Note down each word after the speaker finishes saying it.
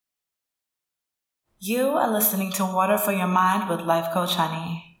You are listening to Water for Your Mind with Life Coach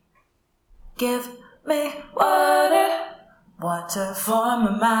Honey. Give me water, water for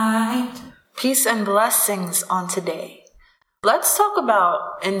my mind. Peace and blessings on today. Let's talk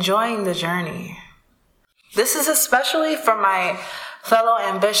about enjoying the journey. This is especially for my fellow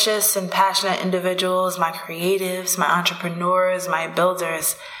ambitious and passionate individuals, my creatives, my entrepreneurs, my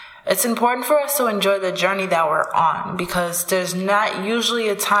builders. It's important for us to enjoy the journey that we're on because there's not usually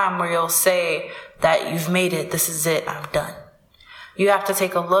a time where you'll say that you've made it, this is it, I'm done. You have to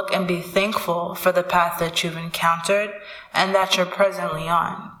take a look and be thankful for the path that you've encountered and that you're presently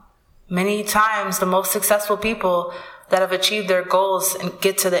on. Many times, the most successful people that have achieved their goals and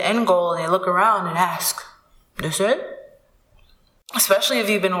get to the end goal, and they look around and ask, this it? Especially if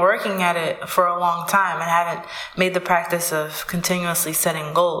you've been working at it for a long time and haven't made the practice of continuously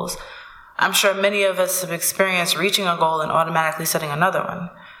setting goals. I'm sure many of us have experienced reaching a goal and automatically setting another one.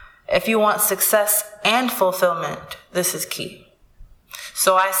 If you want success and fulfillment, this is key.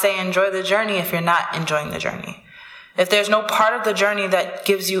 So I say enjoy the journey if you're not enjoying the journey. If there's no part of the journey that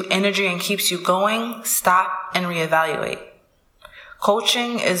gives you energy and keeps you going, stop and reevaluate.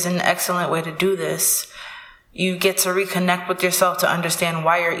 Coaching is an excellent way to do this. You get to reconnect with yourself to understand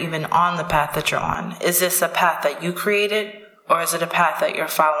why you're even on the path that you're on. Is this a path that you created, or is it a path that you're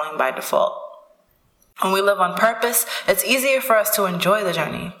following by default? When we live on purpose, it's easier for us to enjoy the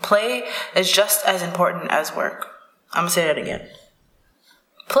journey. Play is just as important as work. I'm going to say that again.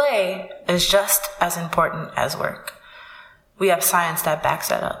 Play is just as important as work. We have science that backs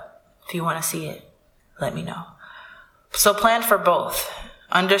that up. If you want to see it, let me know. So plan for both.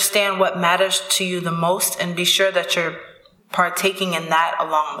 Understand what matters to you the most and be sure that you're partaking in that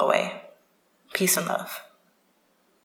along the way. Peace and love.